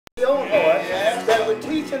your heart that would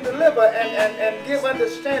teach and deliver and give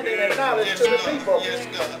understanding and knowledge to the people.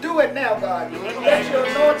 Do it now, God. Let your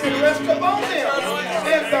anointing rest upon them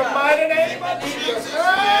in the mighty name of Jesus.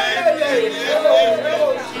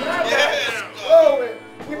 Glory.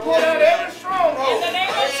 We pull out every stronghold that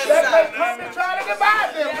may come to try to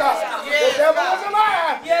divide them, God. The devil is a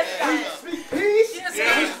liar. We speak peace.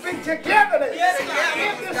 We speak togetherness in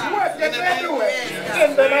this work that they're doing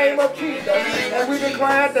in the name of Jesus. And we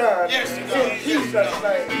declare done in Jesus'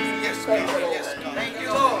 name. Thank you, Lord. Thank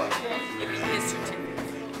you, Lord.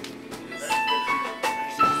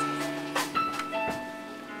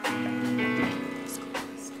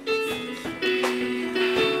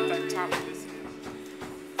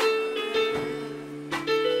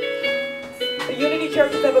 The Unity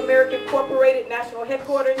Churches of America Incorporated, National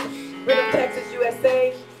Headquarters, Brenham, Texas,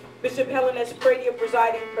 USA. Bishop Helen S. Pradia,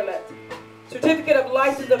 presiding prelate. Certificate of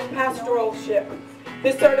License of Pastoralship.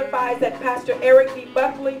 This certifies that Pastor Eric D.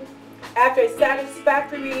 Buckley, after a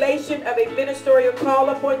satisfactory relation of a ministerial call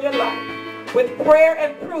upon your life, with prayer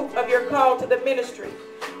and proof of your call to the ministry,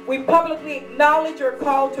 we publicly acknowledge your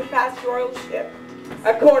call to pastoralship,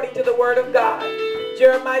 according to the Word of God.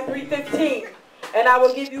 Jeremiah 3:15. And I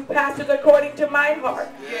will give you pastors according to my heart,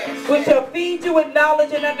 which shall feed you with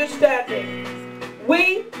knowledge and understanding.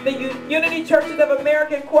 We, the Unity Churches of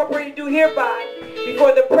America Incorporated, do hereby,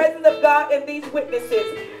 before the presence of God and these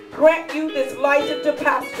witnesses, grant you this license to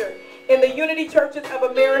pastor in the Unity Churches of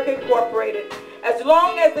America Incorporated, as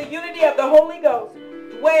long as the unity of the Holy Ghost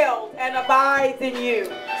dwells and abides in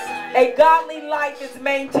you. A godly life is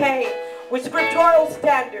maintained with scriptural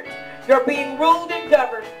standards. You're being ruled and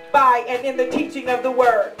governed by and in the teaching of the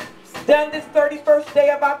Word. Done this 31st day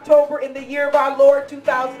of October in the year of our Lord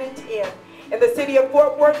 2010 in the city of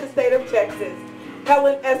Fort Worth, the state of Texas.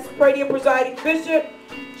 Helen S. Pradia, presiding bishop.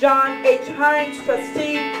 John H. Hines,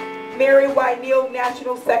 trustee. Mary Y. Neal,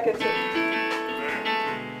 national secretary.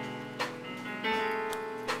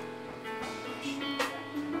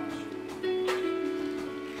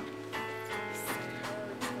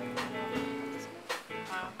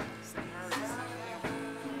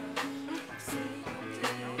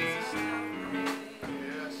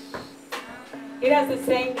 It has the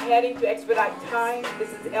same heading to expedite time. This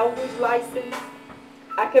is Elder's license.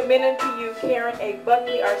 I commend unto you Karen A.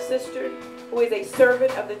 Buckley, our sister, who is a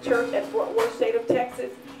servant of the church at Fort Worth, state of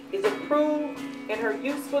Texas, is approved in her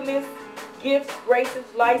usefulness, gifts, graces,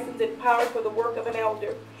 license, and power for the work of an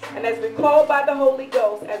elder, and has been called by the Holy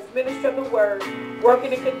Ghost as minister of the Word,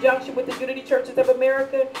 working in conjunction with the Unity Churches of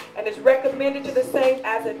America, and is recommended to the same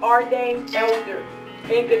as an ordained elder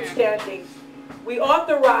in good standing. We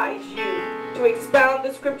authorize you to expound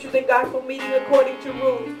the scriptures and gospel meeting according to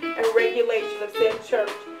rules and regulations of said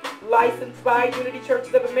church. Licensed by Unity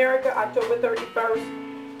Churches of America, October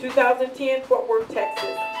 31st, 2010, Fort Worth,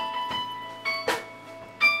 Texas.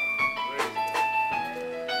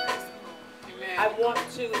 I want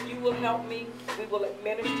to, if you will help me, we will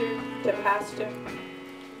administer to Pastor.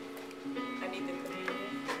 I need the communion.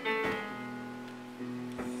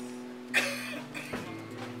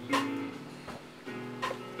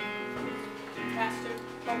 Pastor,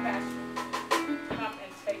 co-pastor, come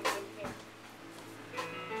and take with him.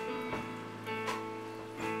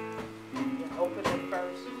 Yeah, open it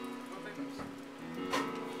first.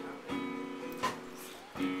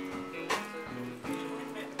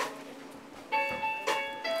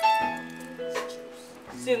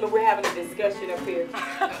 Excuse me, we're having a discussion up here.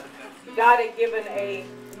 God had given a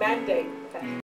mandate